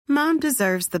Mom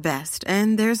deserves the best,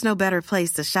 and there's no better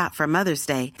place to shop for Mother's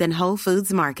Day than Whole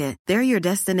Foods Market. They're your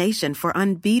destination for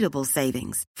unbeatable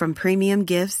savings, from premium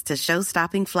gifts to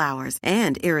show-stopping flowers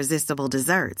and irresistible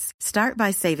desserts. Start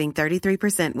by saving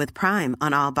 33% with Prime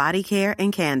on all body care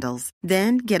and candles.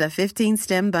 Then get a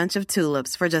 15-stem bunch of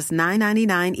tulips for just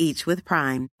 $9.99 each with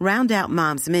Prime. Round out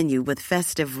Mom's menu with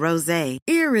festive rosé,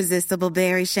 irresistible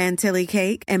berry chantilly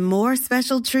cake, and more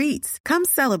special treats. Come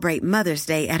celebrate Mother's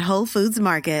Day at Whole Foods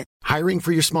Market. Hiring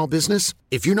for your small business?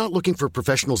 If you're not looking for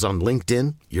professionals on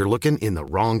LinkedIn, you're looking in the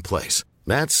wrong place.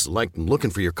 That's like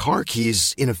looking for your car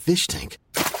keys in a fish tank.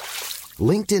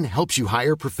 LinkedIn helps you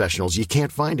hire professionals you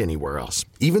can't find anywhere else,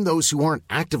 even those who aren't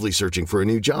actively searching for a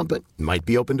new job but might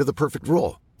be open to the perfect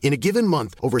role. In a given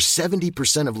month, over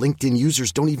 70% of LinkedIn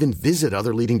users don't even visit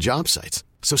other leading job sites.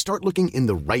 So start looking in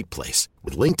the right place.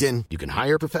 With LinkedIn, you can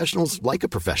hire professionals like a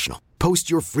professional. Post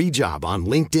your free job on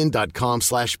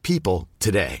linkedin.com/people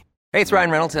today. Hey, it's Ryan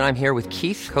Reynolds, and I'm here with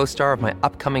Keith, co-star of my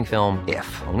upcoming film,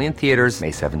 If, only in theaters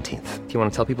May 17th. Do you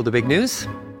want to tell people the big news?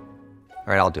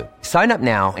 All right, I'll do it. Sign up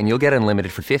now and you'll get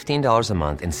unlimited for $15 a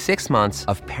month and 6 months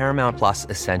of Paramount Plus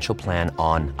Essential Plan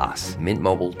on us.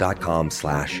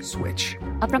 MintMobile.com/switch.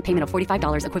 Upfront payment of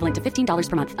 $45 equivalent to $15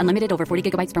 per month. Unlimited over 40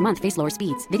 gigabytes per month. Face lower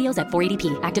speeds. Videos at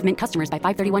 480p. Active Mint customers by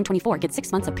 531.24 get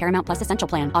 6 months of Paramount Plus Essential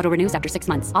Plan. Auto renews after 6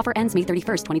 months. Offer ends May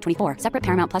 31st, 2024. Separate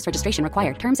Paramount Plus registration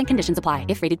required. Terms and conditions apply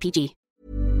if rated PG.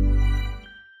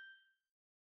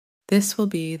 This will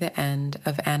be the end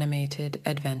of Animated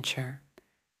Adventure,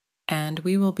 and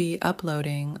we will be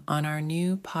uploading on our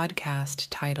new podcast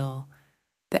title,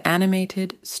 The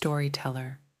Animated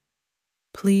Storyteller.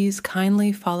 Please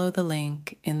kindly follow the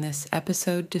link in this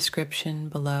episode description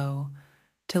below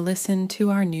to listen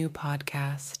to our new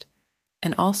podcast,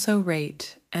 and also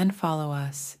rate and follow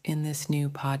us in this new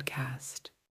podcast.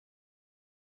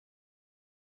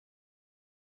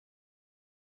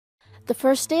 The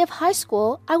first day of high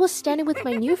school, I was standing with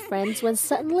my new friends when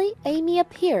suddenly Amy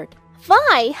appeared.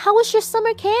 Vi, how was your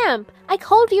summer camp? I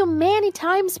called you many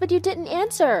times, but you didn't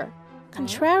answer.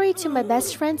 Contrary to my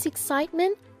best friend's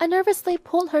excitement, I nervously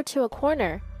pulled her to a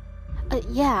corner.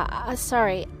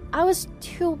 Sorry. I was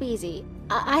too busy.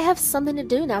 I have something to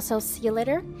do now, so see you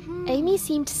later. Amy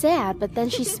seemed sad, but then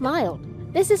she smiled.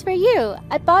 This is for you.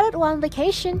 I bought it while on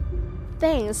vacation.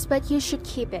 Thanks, but you should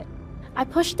keep it. I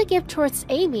pushed the gift towards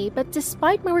Amy, but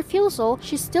despite my refusal,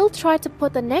 she still tried to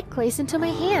put the necklace into my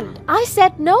hand. I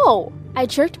said no! I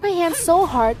jerked my hand so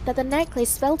hard that the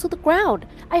necklace fell to the ground.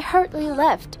 I hurriedly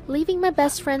left, leaving my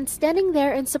best friend standing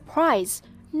there in surprise.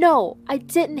 No, I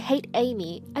didn't hate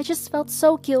Amy. I just felt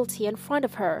so guilty in front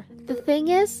of her. The thing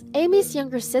is, Amy's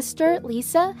younger sister,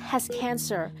 Lisa, has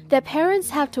cancer. Their parents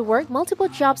have to work multiple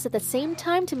jobs at the same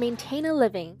time to maintain a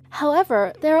living.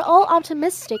 However, they are all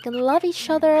optimistic and love each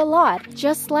other a lot.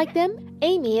 Just like them,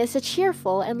 Amy is a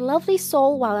cheerful and lovely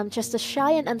soul while I'm just a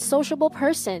shy and unsociable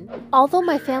person. Although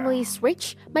my family is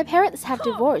rich, my parents have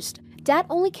divorced. Dad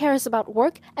only cares about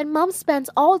work, and Mom spends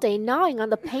all day gnawing on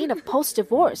the pain of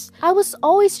post-divorce. I was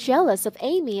always jealous of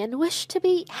Amy and wished to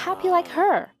be happy like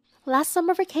her. Last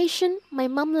summer vacation, my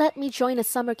mom let me join a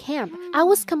summer camp. I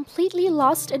was completely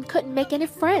lost and couldn't make any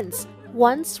friends.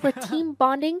 Once, for team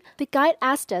bonding, the guide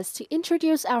asked us to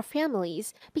introduce our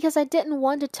families. Because I didn't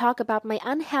want to talk about my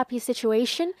unhappy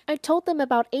situation, I told them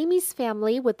about Amy's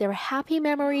family with their happy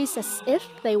memories as if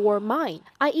they were mine.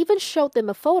 I even showed them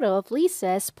a photo of Lisa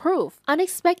as proof.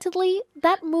 Unexpectedly,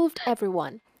 that moved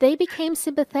everyone. They became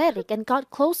sympathetic and got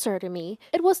closer to me.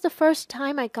 It was the first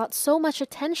time I got so much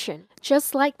attention.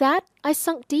 Just like that, I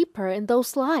sunk deeper in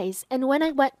those lies, and when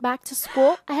I went back to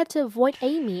school, I had to avoid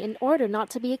Amy in order not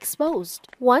to be exposed.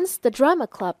 Once, the drama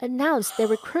club announced their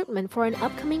recruitment for an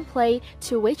upcoming play,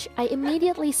 to which I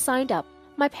immediately signed up.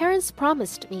 My parents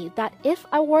promised me that if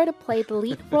I were to play the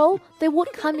lead role, they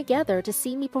would come together to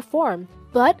see me perform.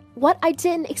 But what I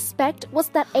didn't expect was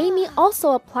that Amy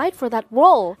also applied for that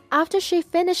role. After she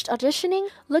finished auditioning,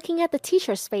 looking at the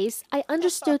teacher's face, I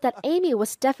understood that Amy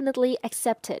was definitely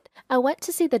accepted. I went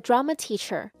to see the drama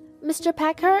teacher. Mr.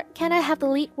 Packer, can I have the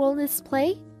lead role in this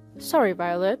play? Sorry,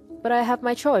 Violet, but I have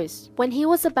my choice. When he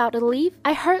was about to leave,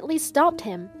 I hurriedly stopped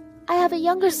him. I have a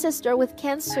younger sister with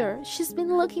cancer. She's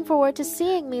been looking forward to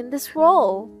seeing me in this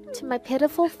role. To my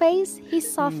pitiful face, he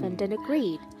softened and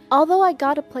agreed. Although I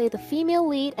got to play the female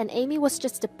lead and Amy was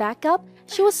just a backup,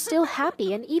 she was still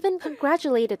happy and even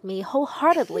congratulated me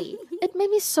wholeheartedly. It made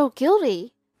me so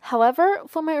guilty. However,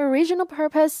 for my original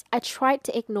purpose, I tried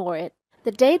to ignore it.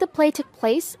 The day the play took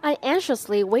place, I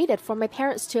anxiously waited for my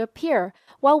parents to appear.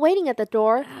 While waiting at the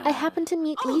door, I happened to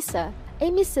meet Lisa,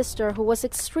 Amy's sister, who was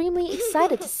extremely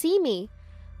excited to see me.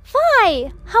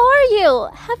 Vi, how are you?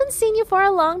 Haven't seen you for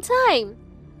a long time.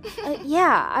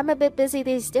 Yeah, I'm a bit busy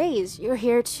these days. You're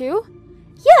here too?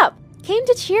 Yep, came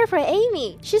to cheer for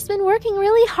Amy. She's been working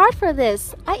really hard for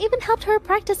this. I even helped her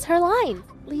practice her line.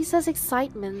 Lisa's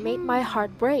excitement made my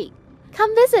heart break.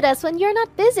 Come visit us when you're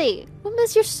not busy. We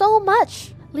miss you so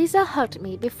much. Lisa hugged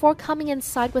me before coming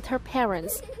inside with her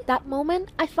parents. That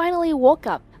moment, I finally woke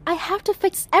up. I have to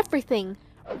fix everything.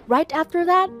 Right after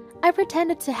that, I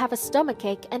pretended to have a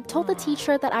stomachache and told the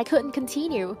teacher that I couldn't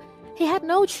continue. He had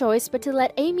no choice but to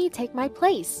let Amy take my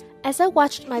place. As I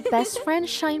watched my best friend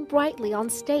shine brightly on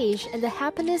stage and the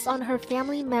happiness on her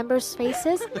family members'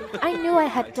 faces, I knew I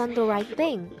had done the right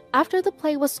thing. After the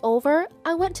play was over,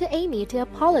 I went to Amy to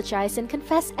apologize and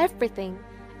confess everything.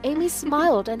 Amy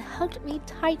smiled and hugged me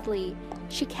tightly.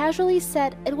 She casually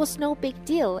said it was no big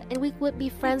deal and we would be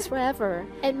friends forever.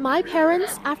 And my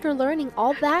parents, after learning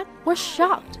all that, were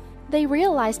shocked. They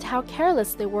realized how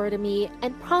careless they were to me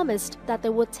and promised that they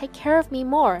would take care of me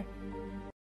more.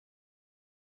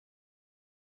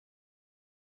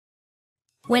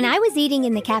 When I was eating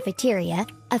in the cafeteria,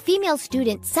 a female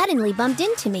student suddenly bumped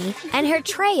into me, and her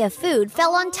tray of food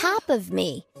fell on top of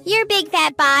me. "Your big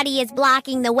fat body is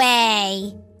blocking the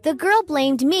way." The girl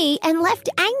blamed me and left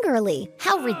angrily.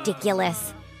 How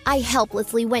ridiculous. I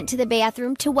helplessly went to the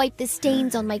bathroom to wipe the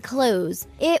stains on my clothes.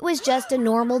 It was just a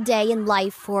normal day in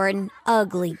life for an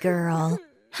ugly girl.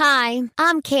 Hi,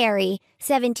 I'm Carrie,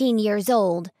 17 years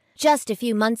old. Just a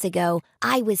few months ago,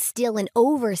 I was still an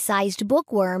oversized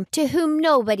bookworm to whom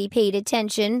nobody paid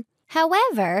attention.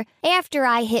 However, after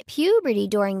I hit puberty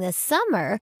during the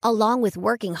summer, along with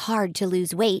working hard to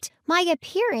lose weight, my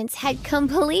appearance had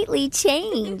completely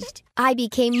changed. I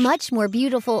became much more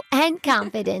beautiful and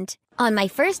confident. On my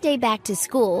first day back to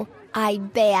school, I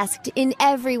basked in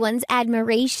everyone's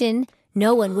admiration.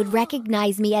 No one would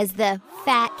recognize me as the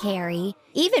fat Carrie.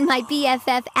 Even my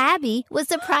BFF Abby was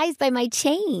surprised by my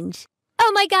change.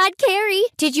 "Oh my God, Carrie,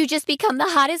 did you just become the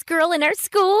hottest girl in our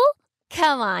school?"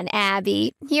 "Come on,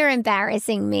 Abby, you're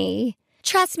embarrassing me."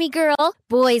 "Trust me, girl,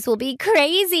 boys will be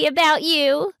crazy about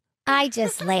you." I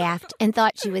just laughed and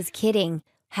thought she was kidding.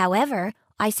 However,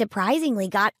 I surprisingly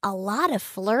got a lot of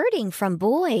flirting from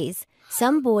boys.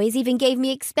 Some boys even gave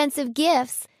me expensive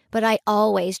gifts, but I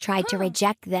always tried to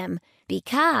reject them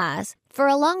because for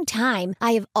a long time,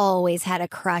 I have always had a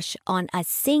crush on a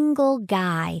single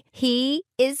guy. He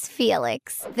is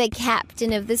Felix, the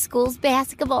captain of the school's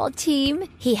basketball team.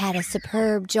 He had a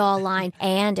superb jawline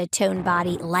and a toned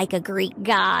body like a Greek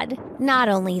god. Not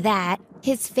only that,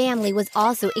 his family was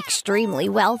also extremely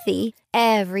wealthy.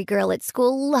 Every girl at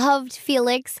school loved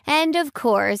Felix, and of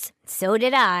course, so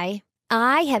did I.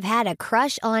 I have had a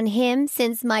crush on him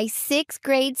since my 6th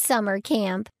grade summer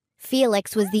camp.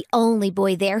 Felix was the only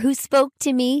boy there who spoke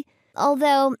to me,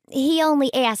 although he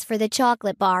only asked for the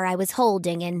chocolate bar I was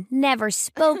holding and never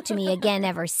spoke to me again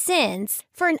ever since.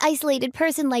 For an isolated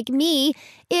person like me,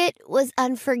 it was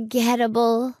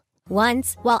unforgettable.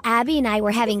 Once, while Abby and I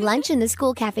were having lunch in the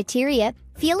school cafeteria,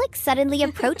 Felix suddenly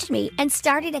approached me and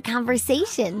started a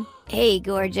conversation. "Hey,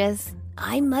 gorgeous.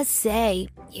 I must say,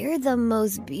 you're the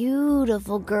most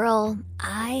beautiful girl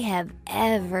I have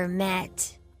ever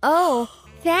met." "Oh,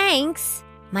 thanks."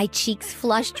 My cheeks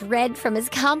flushed red from his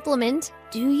compliment.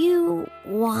 "Do you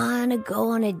want to go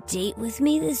on a date with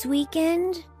me this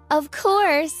weekend?" "Of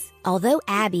course." Although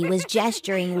Abby was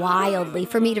gesturing wildly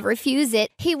for me to refuse it,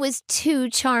 he was too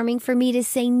charming for me to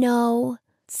say no.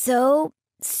 "So,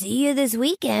 see you this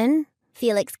weekend."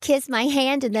 Felix kissed my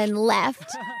hand and then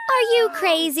left. "Are you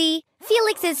crazy?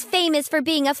 Felix is famous for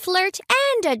being a flirt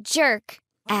and a jerk,"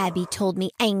 Abby told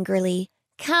me angrily.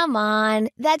 "Come on,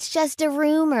 that's just a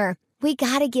rumor. We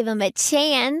gotta give him a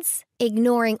chance."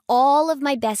 Ignoring all of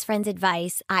my best friend's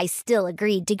advice, I still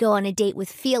agreed to go on a date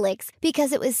with Felix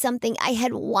because it was something I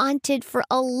had wanted for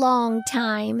a long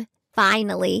time.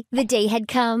 Finally, the day had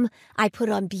come. I put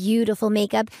on beautiful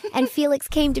makeup and Felix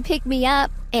came to pick me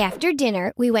up. After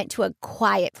dinner, we went to a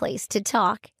quiet place to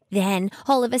talk. Then,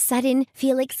 all of a sudden,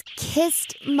 Felix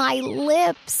kissed my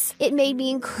lips. It made me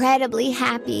incredibly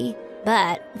happy.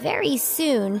 But very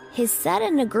soon, his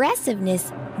sudden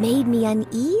aggressiveness made me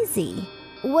uneasy.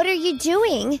 "What are you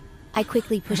doing?" I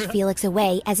quickly pushed Felix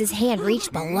away as his hand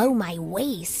reached below my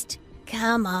waist.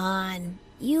 "Come on,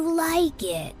 you like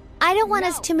it." "I don't want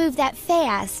us to move that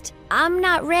fast. I'm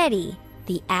not ready."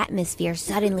 The atmosphere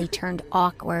suddenly turned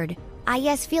awkward. I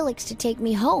asked Felix to take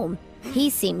me home.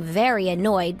 He seemed very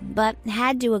annoyed, but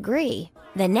had to agree.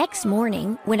 The next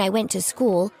morning, when I went to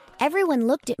school, everyone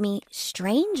looked at me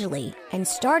strangely and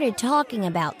started talking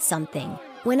about something.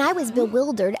 When I was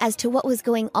bewildered as to what was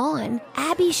going on,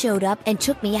 Abby showed up and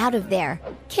took me out of there.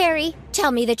 Carrie,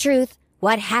 tell me the truth.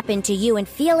 What happened to you and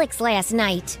Felix last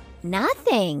night?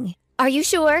 Nothing. Are you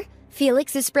sure?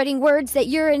 Felix is spreading words that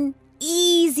you're an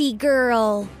easy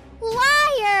girl.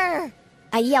 Liar!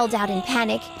 I yelled out in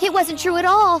panic. It wasn't true at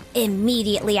all.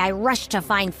 Immediately, I rushed to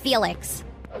find Felix.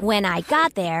 When I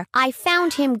got there, I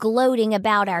found him gloating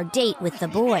about our date with the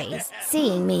boys.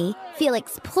 Seeing me,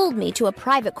 Felix pulled me to a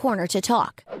private corner to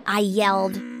talk. I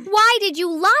yelled, "Why did you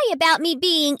lie about me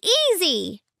being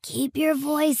easy?" "Keep your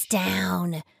voice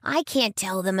down. I can't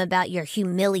tell them about your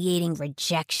humiliating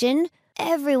rejection.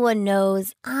 Everyone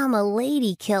knows I'm a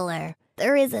lady killer.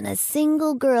 There isn't a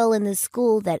single girl in the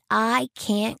school that I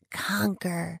can't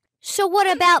conquer. So what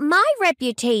about my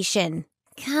reputation?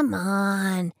 Come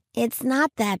on, it's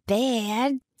not that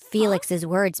bad." Felix's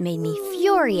words made me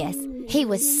furious. He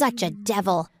was such a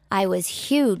devil. I was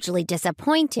hugely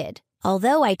disappointed.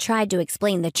 Although I tried to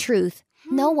explain the truth,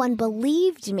 no one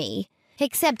believed me.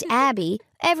 Except Abby,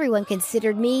 everyone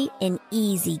considered me an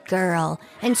easy girl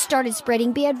and started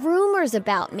spreading bad rumors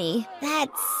about me. That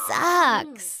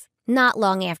sucks. Not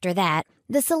long after that,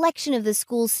 the selection of the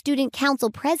school's student council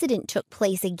president took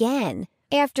place again.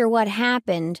 After what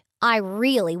happened, I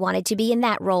really wanted to be in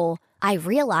that role. I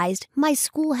realized my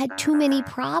school had too many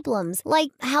problems,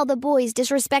 like how the boys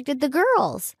disrespected the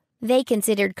girls. They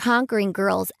considered conquering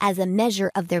girls as a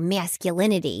measure of their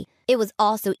masculinity. It was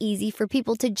also easy for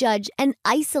people to judge and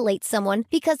isolate someone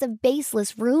because of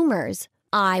baseless rumors.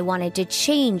 I wanted to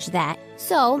change that,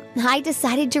 so I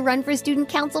decided to run for student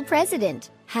council president.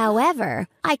 However,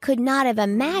 I could not have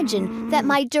imagined that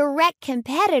my direct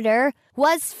competitor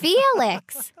was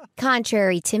Felix.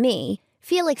 Contrary to me,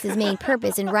 Felix's main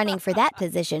purpose in running for that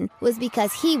position was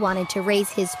because he wanted to raise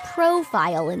his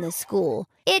profile in the school.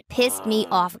 It pissed me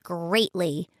off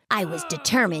greatly. I was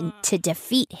determined to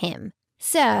defeat him.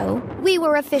 So, we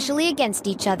were officially against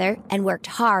each other and worked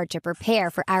hard to prepare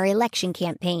for our election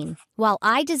campaign. While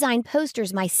I designed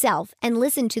posters myself and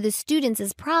listened to the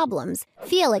students' problems,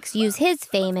 Felix used his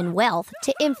fame and wealth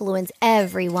to influence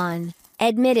everyone.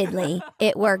 Admittedly,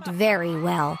 it worked very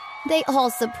well. They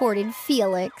all supported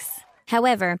Felix.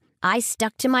 However, I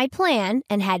stuck to my plan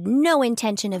and had no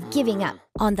intention of giving up.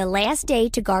 On the last day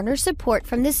to garner support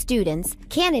from the students,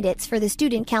 candidates for the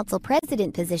student council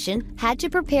president position had to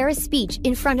prepare a speech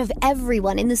in front of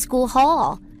everyone in the school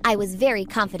hall. I was very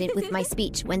confident with my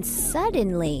speech when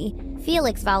suddenly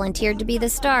Felix volunteered to be the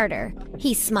starter.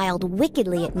 He smiled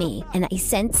wickedly at me, and I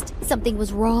sensed something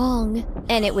was wrong.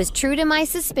 And it was true to my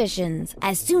suspicions.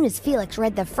 As soon as Felix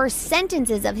read the first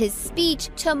sentences of his speech,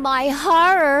 to my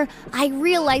horror, I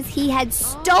realized he had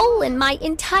stolen my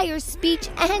entire speech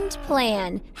and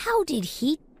plan. How did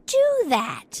he do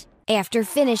that? After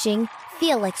finishing,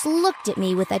 Felix looked at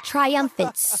me with a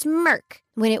triumphant smirk.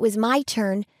 When it was my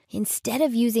turn, instead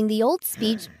of using the old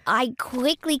speech, I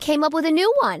quickly came up with a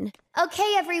new one.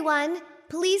 "Okay, everyone,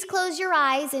 please close your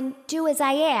eyes and do as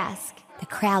I ask." The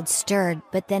crowd stirred,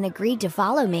 but then agreed to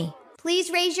follow me.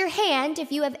 "Please raise your hand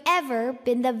if you have ever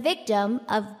been the victim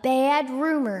of bad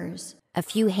rumors." A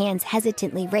few hands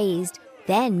hesitantly raised,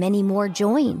 then many more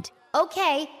joined.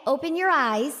 "Okay, open your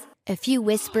eyes." A few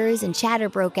whispers and chatter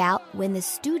broke out when the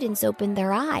students opened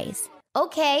their eyes.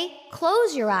 "Okay,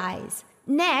 close your eyes.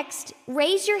 Next,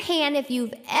 raise your hand if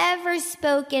you've ever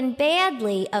spoken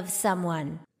badly of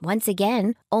someone." Once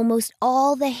again, almost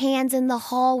all the hands in the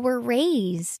hall were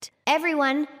raised.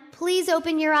 "Everyone, please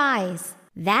open your eyes."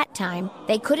 That time,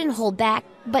 they couldn't hold back,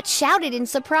 but shouted in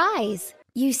surprise.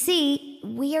 You see,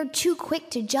 we are too quick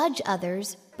to judge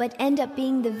others, but end up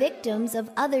being the victims of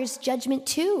others' judgment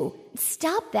too.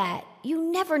 Stop that.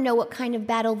 You never know what kind of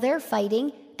battle they're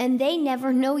fighting, and they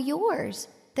never know yours.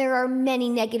 There are many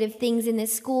negative things in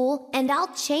this school, and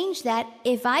I'll change that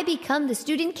if I become the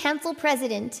student council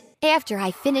president. After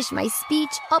I finished my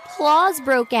speech, applause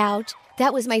broke out.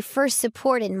 That was my first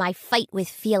support in my fight with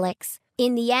Felix.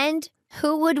 In the end,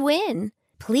 who would win?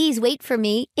 Please wait for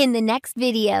me in the next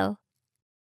video.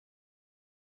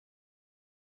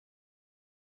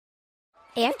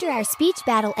 After our speech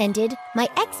battle ended, my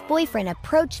ex-boyfriend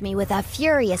approached me with a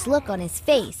furious look on his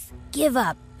face. "Give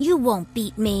up. You won't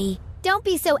beat me." "Don't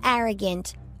be so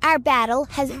arrogant. Our battle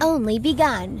has only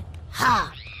begun."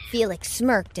 "Ha!" Felix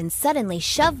smirked and suddenly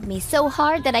shoved me so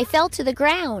hard that I fell to the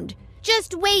ground.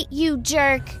 "Just wait, you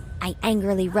jerk!" I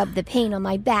angrily rubbed the pain on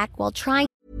my back while trying.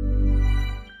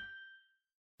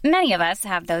 Many of us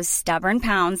have those stubborn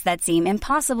pounds that seem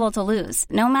impossible to lose,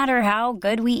 no matter how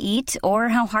good we eat or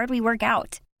how hard we work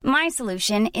out. My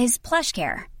solution is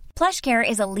PlushCare. PlushCare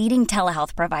is a leading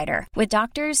telehealth provider with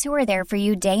doctors who are there for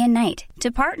you day and night to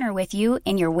partner with you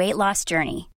in your weight loss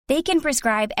journey. They can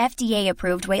prescribe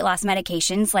FDA-approved weight loss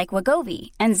medications like Wegovy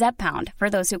and Zepbound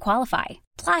for those who qualify.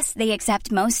 Plus, they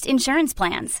accept most insurance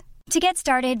plans. To get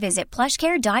started, visit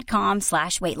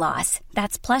plushcare.com/weight loss.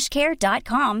 That's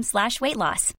plushcare.com/weight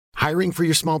loss. Hiring for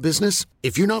your small business?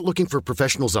 If you're not looking for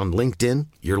professionals on LinkedIn,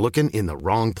 you're looking in the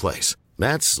wrong place.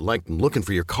 That's like looking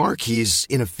for your car keys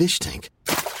in a fish tank.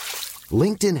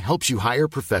 LinkedIn helps you hire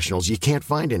professionals you can't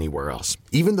find anywhere else,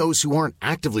 even those who aren't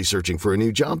actively searching for a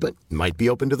new job but might be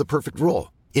open to the perfect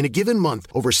role. In a given month,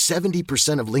 over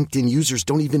 70% of LinkedIn users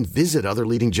don't even visit other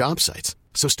leading job sites.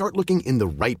 So start looking in the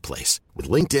right place. With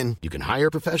LinkedIn, you can hire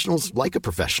professionals like a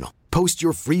professional. Post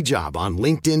your free job on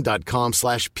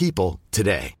linkedin.com/people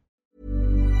today.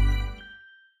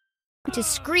 To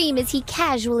scream as he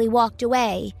casually walked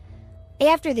away.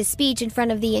 After the speech in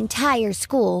front of the entire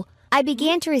school, I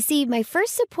began to receive my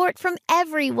first support from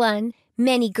everyone.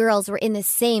 Many girls were in the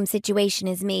same situation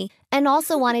as me and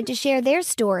also wanted to share their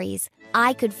stories.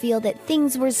 I could feel that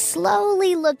things were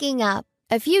slowly looking up.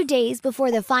 A few days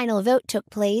before the final vote took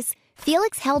place,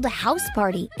 Felix held a house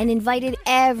party and invited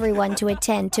everyone to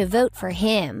attend to vote for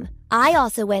him. I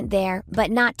also went there,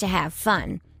 but not to have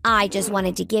fun. I just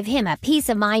wanted to give him a piece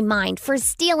of my mind for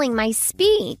stealing my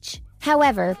speech.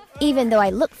 However, even though I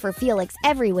looked for Felix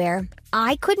everywhere,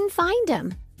 I couldn't find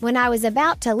him. When I was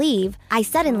about to leave, I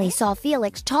suddenly saw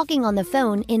Felix talking on the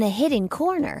phone in a hidden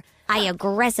corner. I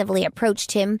aggressively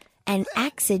approached him and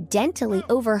accidentally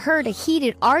overheard a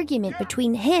heated argument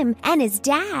between him and his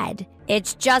dad.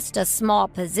 "It's just a small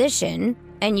position,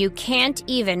 and you can't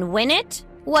even win it?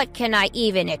 What can I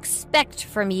even expect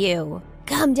from you?"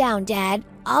 "Calm down, Dad.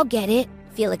 I'll get it,"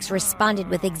 Felix responded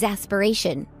with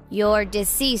exasperation. "Your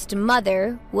deceased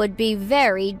mother would be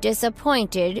very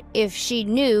disappointed if she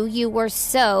knew you were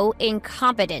so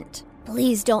incompetent."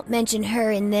 "Please don't mention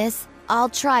her in this. I'll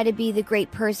try to be the great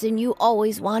person you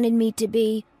always wanted me to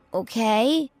be,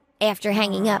 okay?" After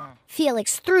hanging up,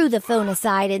 Felix threw the phone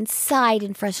aside and sighed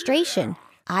in frustration.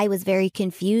 I was very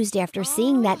confused after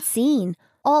seeing that scene.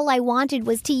 All I wanted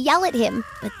was to yell at him,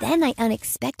 but then I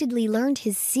unexpectedly learned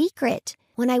his secret.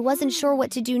 When I wasn't sure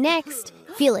what to do next,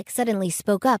 Felix suddenly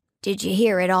spoke up. "Did you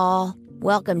hear it all?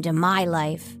 Welcome to my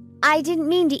life." "I didn't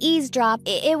mean to eavesdrop.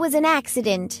 It was an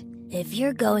accident." "If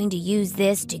you're going to use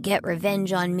this to get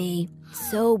revenge on me,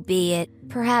 so be it.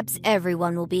 Perhaps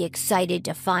everyone will be excited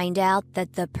to find out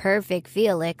that the perfect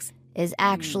Felix is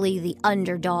actually the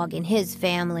underdog in his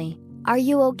family." "Are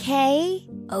you okay?"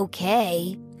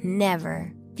 "Okay?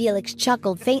 Never." Felix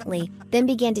chuckled faintly, then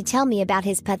began to tell me about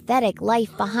his pathetic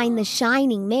life behind the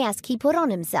shining mask he put on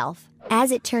himself.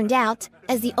 As it turned out,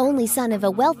 as the only son of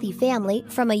a wealthy family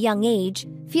from a young age,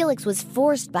 Felix was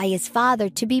forced by his father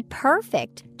to be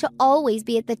perfect, to always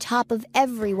be at the top of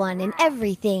everyone and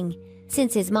everything.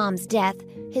 Since his mom's death,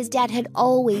 his dad had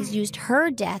always used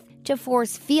her death to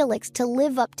force Felix to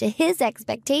live up to his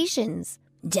expectations.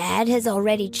 "Dad has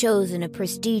already chosen a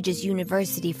prestigious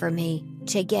university for me.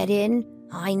 To get in,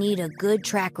 I need a good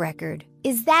track record."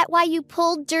 "Is that why you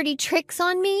pulled dirty tricks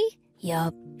on me?"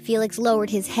 "Yup." Felix lowered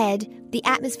his head. The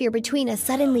atmosphere between us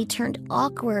suddenly turned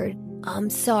awkward. "I'm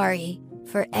sorry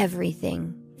for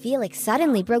everything." Felix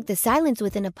suddenly broke the silence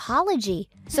with an apology.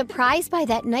 Surprised by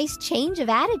that nice change of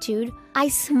attitude, I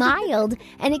smiled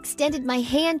and extended my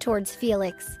hand towards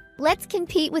Felix. "Let's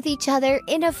compete with each other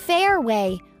in a fair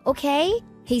way, okay?"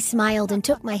 He smiled and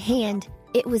took my hand.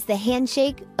 It was the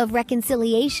handshake of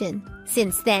reconciliation.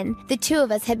 Since then, the two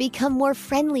of us had become more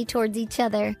friendly towards each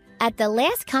other. At the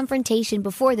last confrontation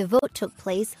before the vote took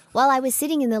place, while I was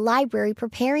sitting in the library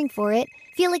preparing for it,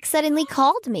 Felix suddenly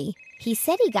called me. He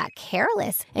said he got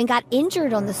careless and got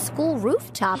injured on the school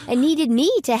rooftop and needed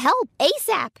me to help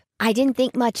ASAP. I didn't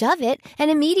think much of it and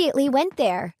immediately went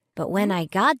there. But when I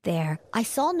got there, I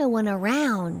saw no one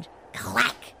around.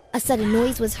 Clack! A sudden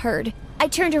noise was heard. I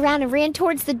turned around and ran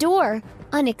towards the door.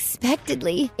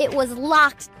 Unexpectedly, it was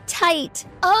locked tight.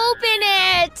 "Open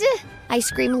it!" I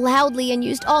screamed loudly and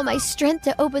used all my strength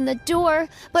to open the door,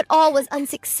 but all was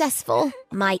unsuccessful.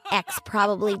 My ex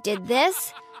probably did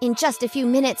this. In just a few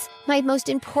minutes, my most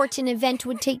important event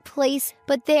would take place,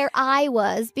 but there I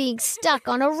was, being stuck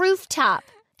on a rooftop.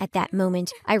 At that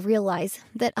moment, I realized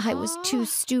that I was too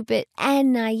stupid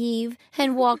and naive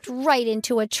and walked right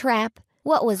into a trap.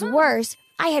 What was worse,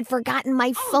 I had forgotten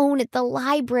my phone at the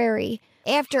library.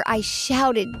 After I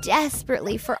shouted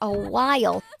desperately for a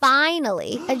while,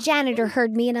 finally, a janitor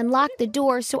heard me and unlocked the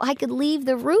door so I could leave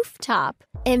the rooftop.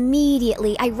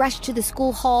 Immediately, I rushed to the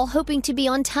school hall, hoping to be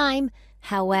on time.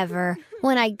 However,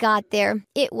 when I got there,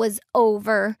 it was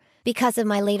over. Because of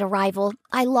my late arrival,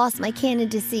 I lost my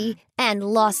candidacy and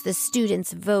lost the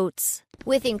students' votes.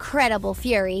 With incredible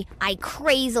fury, I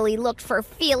crazily looked for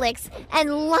Felix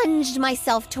and lunged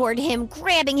myself toward him,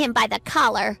 grabbing him by the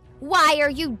collar. "Why are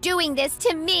you doing this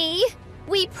to me?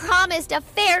 We promised a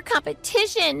fair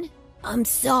competition." "I'm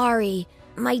sorry.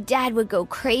 My dad would go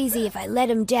crazy if I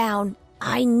let him down.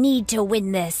 I need to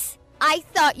win this." "I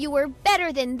thought you were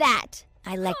better than that."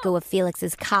 I let go of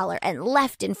Felix's collar and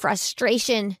left in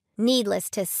frustration. Needless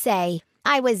to say,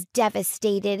 I was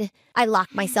devastated. I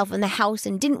locked myself in the house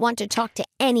and didn't want to talk to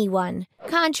anyone.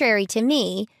 Contrary to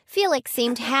me, Felix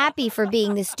seemed happy for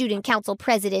being the student council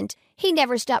president. He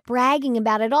never stopped bragging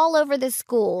about it all over the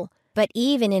school. But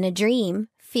even in a dream,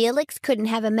 Felix couldn't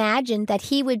have imagined that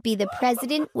he would be the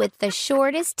president with the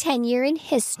shortest tenure in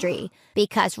history,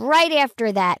 because right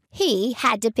after that, he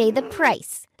had to pay the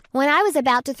price. When I was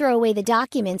about to throw away the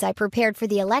documents I prepared for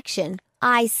the election,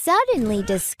 I suddenly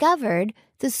discovered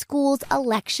the school's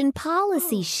election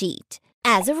policy sheet.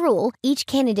 As a rule, each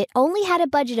candidate only had a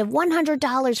budget of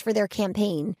 $100 for their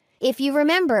campaign. If you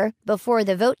remember, before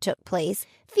the vote took place,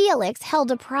 Felix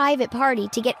held a private party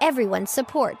to get everyone's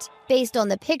support. Based on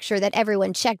the picture that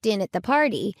everyone checked in at the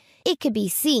party, it could be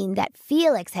seen that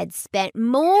Felix had spent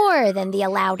more than the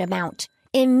allowed amount.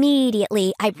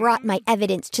 Immediately, I brought my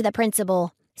evidence to the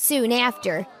principal. Soon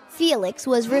after, Felix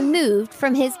was removed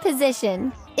from his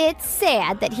position. It's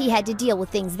sad that he had to deal with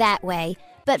things that way,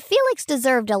 but Felix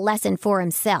deserved a lesson for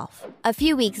himself. A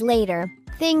few weeks later,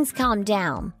 things calmed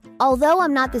down. Although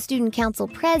I'm not the student council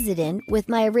president with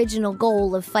my original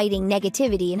goal of fighting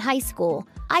negativity in high school,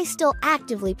 I still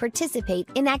actively participate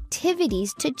in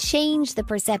activities to change the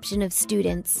perception of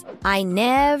students. I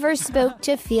never spoke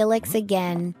to Felix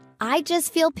again. I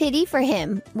just feel pity for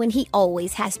him when he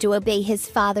always has to obey his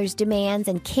father's demands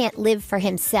and can't live for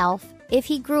himself. If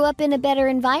he grew up in a better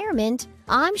environment,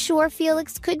 I'm sure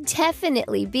Felix could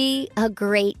definitely be a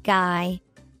great guy.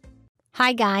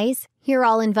 Hi guys, you're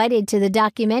all invited to the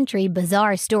documentary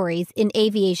Bizarre Stories in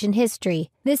Aviation History.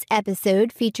 This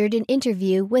episode featured an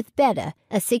interview with Betta,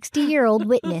 a 60-year-old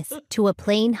witness to a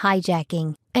plane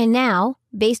hijacking. And now,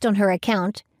 based on her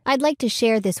account, I'd like to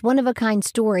share this one-of-a-kind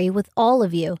story with all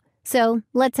of you. So,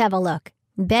 let's have a look.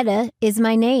 Betta is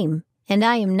my name, and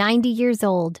I am 90 years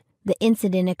old. The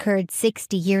incident occurred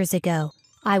 60 years ago.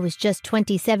 I was just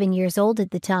 27 years old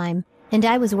at the time, and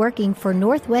I was working for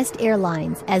Northwest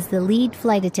Airlines as the lead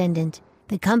flight attendant.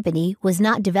 The company was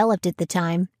not developed at the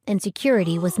time, and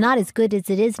security was not as good as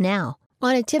it is now.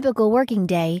 On a typical working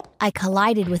day, I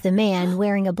collided with a man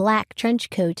wearing a black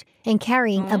trench coat and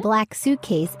carrying a black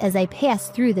suitcase as I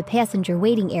passed through the passenger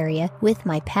waiting area with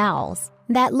my pals.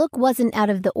 That look wasn't out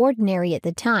of the ordinary at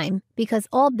the time because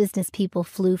all business people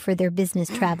flew for their business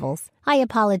travels. I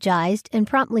apologized and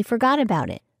promptly forgot about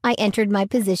it. I entered my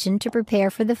position to prepare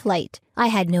for the flight. I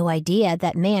had no idea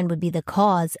that man would be the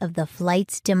cause of the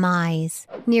flight's demise.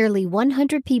 Nearly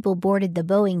 100 people boarded the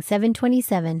Boeing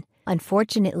 727.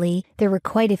 Unfortunately, there were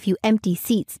quite a few empty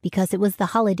seats because it was the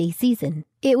holiday season.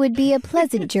 It would be a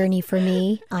pleasant journey for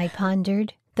me, I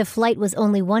pondered. The flight was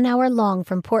only 1 hour long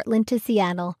from Portland to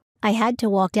Seattle. I had to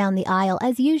walk down the aisle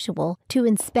as usual to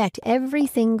inspect every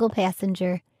single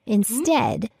passenger.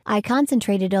 Instead, I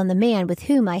concentrated on the man with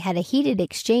whom I had a heated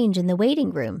exchange in the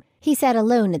waiting room. He sat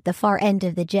alone at the far end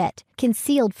of the jet,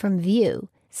 concealed from view,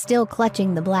 still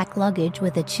clutching the black luggage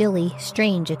with a chilly,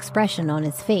 strange expression on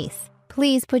his face.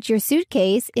 "Please put your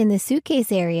suitcase in the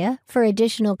suitcase area for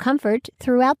additional comfort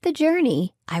throughout the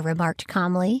journey," I remarked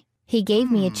calmly. He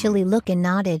gave me a chilly look and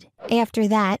nodded. After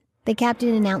that, the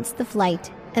captain announced the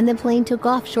flight, and the plane took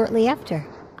off shortly after.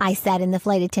 I sat in the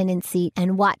flight attendant's seat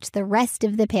and watched the rest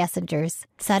of the passengers.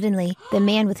 Suddenly, the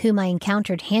man with whom I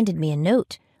encountered handed me a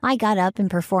note. I got up and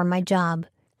performed my job.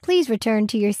 "Please return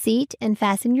to your seat and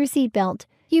fasten your seatbelt.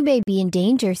 You may be in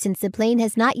danger since the plane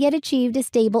has not yet achieved a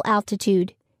stable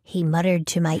altitude," he muttered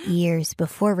to my ears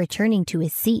before returning to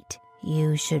his seat.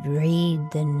 "You should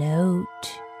read the note."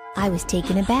 I was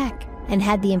taken aback and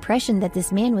had the impression that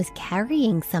this man was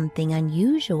carrying something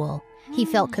unusual. He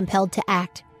felt compelled to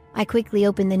act. I quickly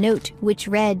opened the note, which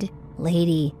read,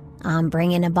 "Lady, I'm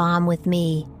bringing a bomb with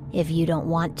me. If you don't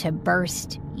want to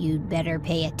burst, you'd better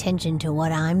pay attention to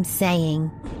what I'm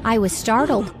saying." I was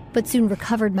startled, but soon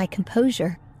recovered my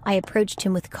composure. I approached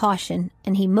him with caution,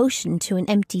 and he motioned to an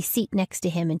empty seat next to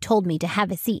him and told me to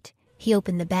have a seat. He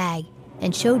opened the bag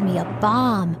and showed me a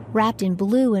bomb wrapped in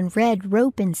blue and red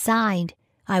rope inside.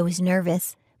 I was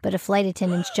nervous, but a flight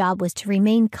attendant's job was to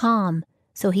remain calm.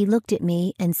 So he looked at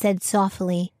me and said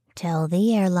softly, "Tell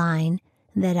the airline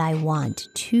that I want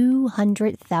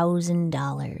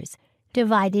 $200,000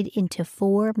 divided into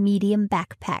 4 medium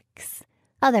backpacks.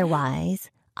 Otherwise,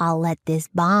 I'll let this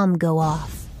bomb go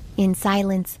off. In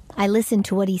silence, I listened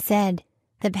to what he said.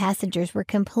 The passengers were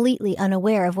completely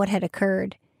unaware of what had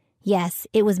occurred. Yes,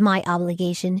 it was my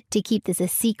obligation to keep this a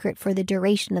secret for the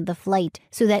duration of the flight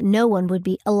so that no one would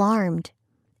be alarmed.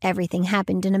 Everything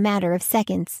happened in a matter of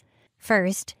seconds.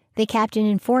 First, the captain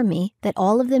informed me that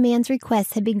all of the man's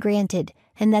requests had been granted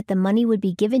and that the money would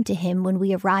be given to him when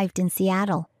we arrived in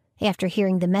Seattle. After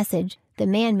hearing the message, the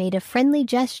man made a friendly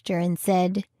gesture and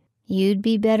said, "You'd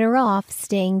be better off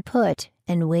staying put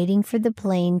and waiting for the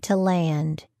plane to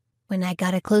land." When I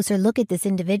got a closer look at this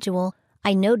individual,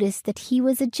 I noticed that he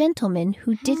was a gentleman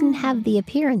who didn't have the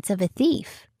appearance of a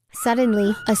thief.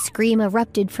 Suddenly, a scream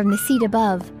erupted from the seat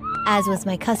above. As was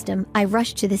my custom, I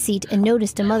rushed to the seat and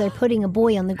noticed a mother putting a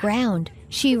boy on the ground.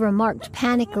 She remarked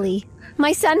panically,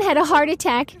 "My son had a heart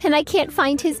attack, and I can't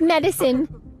find his medicine."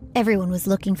 Everyone was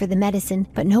looking for the medicine,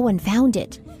 but no one found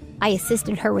it. I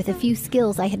assisted her with a few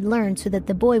skills I had learned so that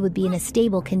the boy would be in a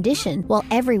stable condition while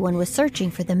everyone was searching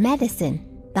for the medicine.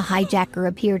 The hijacker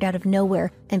appeared out of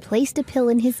nowhere and placed a pill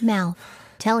in his mouth,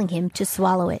 telling him to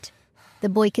swallow it. The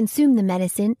boy consumed the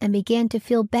medicine and began to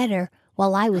feel better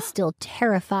while I was still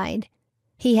terrified.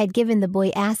 He had given the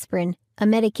boy aspirin, a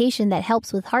medication that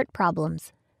helps with heart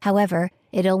problems. However,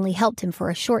 it only helped him for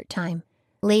a short time.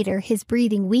 Later, his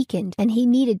breathing weakened and he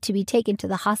needed to be taken to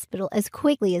the hospital as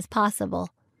quickly as possible.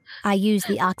 I used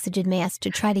the oxygen mask to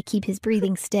try to keep his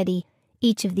breathing steady.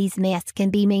 Each of these masks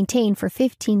can be maintained for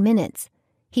 15 minutes.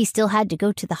 He still had to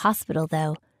go to the hospital,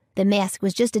 though. The mask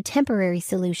was just a temporary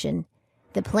solution.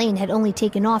 The plane had only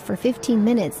taken off for 15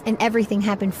 minutes, and everything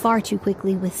happened far too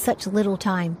quickly with such little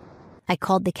time. I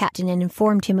called the captain and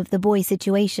informed him of the boy's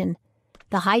situation.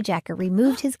 The hijacker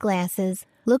removed his glasses,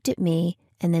 looked at me,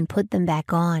 and then put them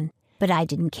back on. But I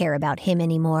didn't care about him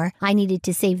anymore. I needed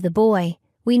to save the boy.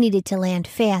 We needed to land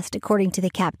fast, according to the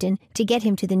captain, to get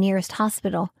him to the nearest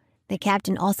hospital. The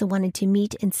captain also wanted to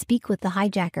meet and speak with the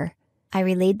hijacker. I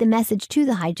relayed the message to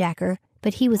the hijacker,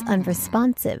 but he was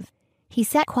unresponsive. He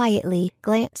sat quietly,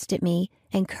 glanced at me,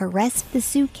 and caressed the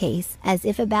suitcase as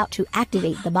if about to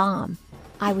activate the bomb.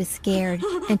 I was scared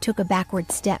and took a backward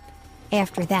step.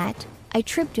 After that, I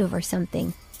tripped over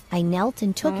something. I knelt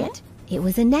and took it. It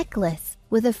was a necklace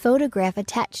with a photograph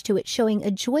attached to it showing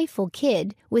a joyful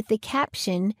kid with the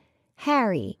caption,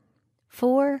 "Harry,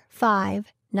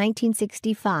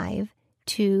 4/5/1965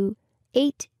 to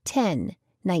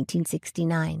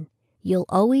 8/10/1969. You'll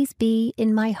always be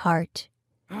in my heart."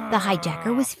 The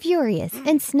hijacker was furious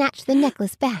and snatched the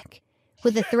necklace back.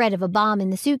 With the threat of a bomb in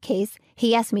the suitcase,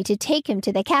 he asked me to take him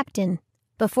to the captain.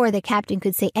 Before the captain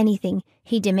could say anything,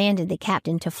 he demanded the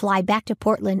captain to fly back to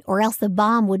Portland or else the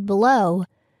bomb would blow.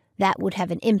 That would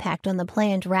have an impact on the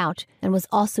planned route and was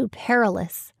also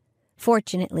perilous.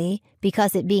 Fortunately,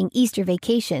 because it being Easter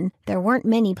vacation, there weren't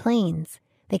many planes.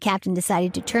 The captain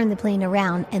decided to turn the plane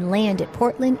around and land at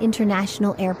Portland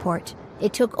International Airport.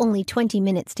 It took only 20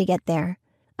 minutes to get there.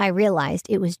 I realized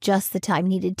it was just the time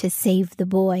needed to save the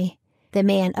boy. The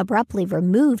man abruptly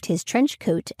removed his trench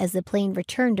coat as the plane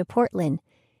returned to Portland.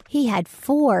 He had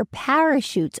 4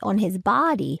 parachutes on his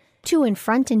body, 2 in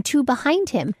front and 2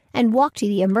 behind him, and walked to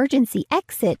the emergency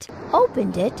exit,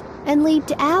 opened it, and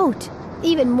leaped out.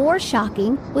 Even more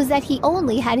shocking was that he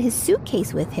only had his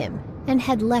suitcase with him and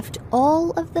had left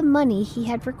all of the money he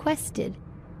had requested.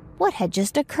 What had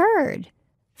just occurred?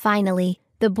 Finally,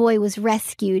 the boy was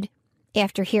rescued.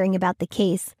 After hearing about the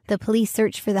case, the police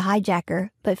searched for the hijacker,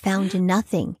 but found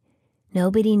nothing.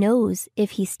 Nobody knows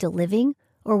if he's still living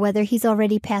or whether he's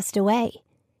already passed away.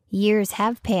 Years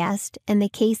have passed, and the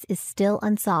case is still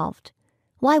unsolved.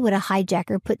 Why would a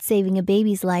hijacker put saving a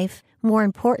baby's life more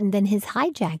important than his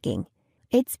hijacking?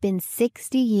 It's been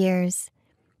 60 years.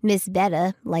 Miss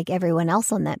Betta, like everyone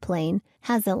else on that plane,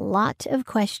 has a lot of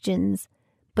questions,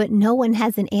 but no one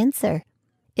has an answer.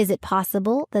 Is it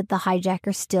possible that the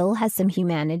hijacker still has some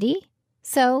humanity?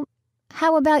 So,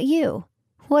 how about you?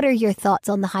 What are your thoughts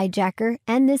on the hijacker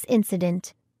and this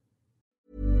incident?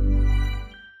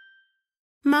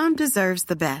 Mom deserves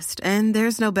the best, and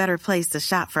there's no better place to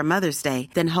shop for Mother's Day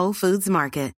than Whole Foods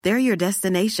Market. They're your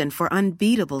destination for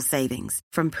unbeatable savings,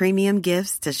 from premium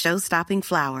gifts to show-stopping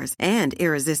flowers and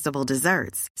irresistible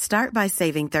desserts. Start by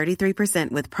saving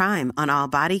 33% with Prime on all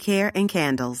body care and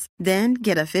candles. Then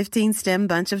get a 15-stem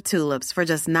bunch of tulips for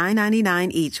just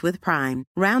 $9.99 each with Prime.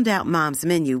 Round out Mom's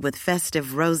menu with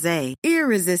festive rosé,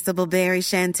 irresistible berry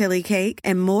chantilly cake,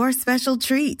 and more special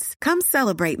treats. Come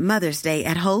celebrate Mother's Day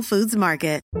at Whole Foods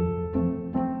Market.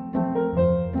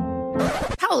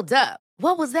 Hold up.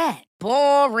 What was that?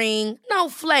 Boring. No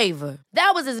flavor.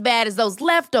 That was as bad as those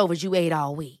leftovers you ate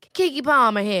all week. Keke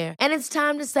Palmer here, and it's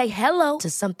time to say hello to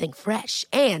something fresh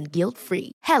and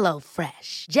guilt-free. Hello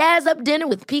Fresh. Jazz up dinner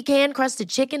with pecan-crusted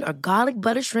chicken or garlic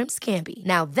butter shrimp scampi.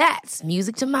 Now that's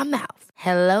music to my mouth.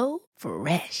 Hello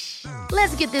Fresh.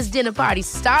 Let's get this dinner party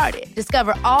started.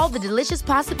 Discover all the delicious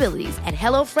possibilities at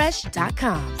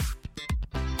HelloFresh.com.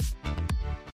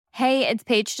 Hey, it's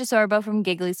Paige DeSorbo from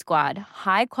Giggly Squad.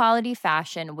 High quality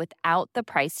fashion without the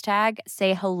price tag.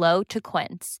 Say hello to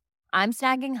Quince. I'm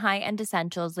snagging high-end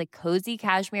essentials like cozy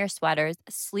cashmere sweaters,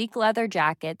 sleek leather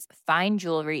jackets, fine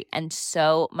jewelry, and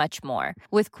so much more.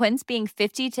 With Quince being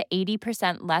 50 to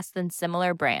 80% less than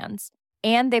similar brands.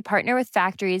 And they partner with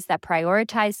factories that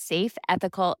prioritize safe,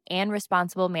 ethical, and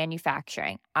responsible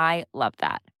manufacturing. I love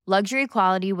that. Luxury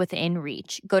quality within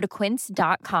reach. Go to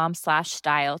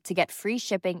quince.com/style to get free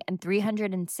shipping and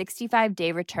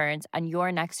 365-day returns on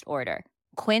your next order.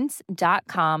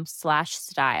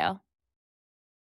 Quince.com/style.